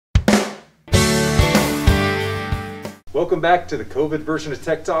Welcome back to the COVID version of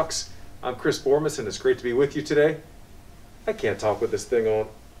Tech Talks. I'm Chris Bormes and it's great to be with you today. I can't talk with this thing on.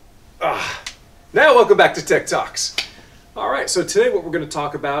 Now welcome back to Tech Talks. Alright, so today what we're going to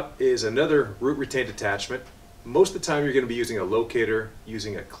talk about is another root retained attachment. Most of the time you're going to be using a Locator,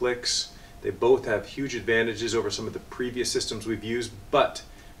 using a Clix. They both have huge advantages over some of the previous systems we've used, but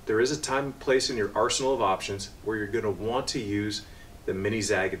there is a time and place in your arsenal of options where you're going to want to use the mini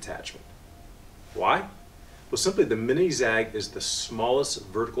ZAAG attachment. Why? Well, simply the mini ZAAG is the smallest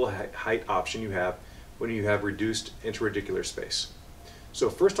vertical height option you have when you have reduced interradicular space. So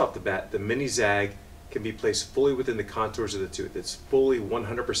first off the bat, the mini ZAAG can be placed fully within the contours of the tooth. It's fully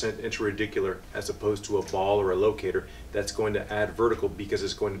 100% interradicular as opposed to a ball or a locator that's going to add vertical because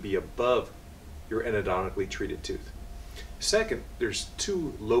it's going to be above your endodontically treated tooth. Second, there's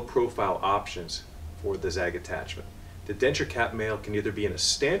two low profile options for the ZAAG attachment. The denture cap male can either be in a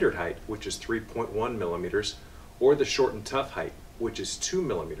standard height, which is 3.1 millimeters, or the short and tough height, which is 2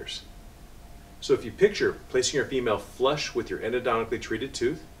 millimeters. So if you picture placing your female flush with your endodontically treated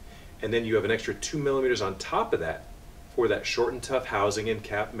tooth, and then you have an extra 2 millimeters on top of that for that short and tough housing in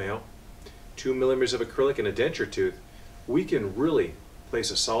cap male, 2 millimeters of acrylic in a denture tooth, we can really place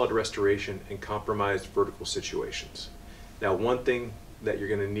a solid restoration in compromised vertical situations. Now, one thing that you're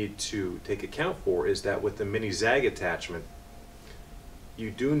going to need to take account for is that with the mini ZAAG attachment, you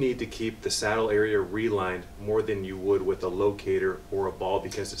do need to keep the saddle area relined more than you would with a locator or a ball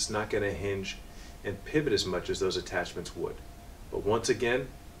because it's not going to hinge and pivot as much as those attachments would. But once again,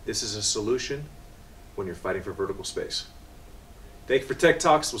 this is a solution when you're fighting for vertical space. Thank you for Tech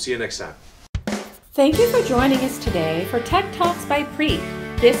Talks. We'll see you next time. Thank you for joining us today for Tech Talks by PREAT.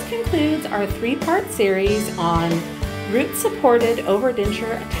 This concludes our three-part series on Root Supported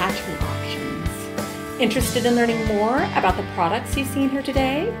Overdenture Attachment Options. Interested in learning more about the products you've seen here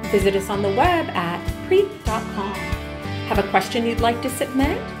today? Visit us on the web at PREAT.com. Have a question you'd like to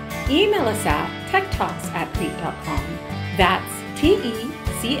submit? Email us at techtalks@PREAT.com. That's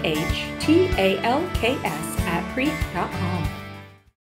TECHTALKS@PREAT.com.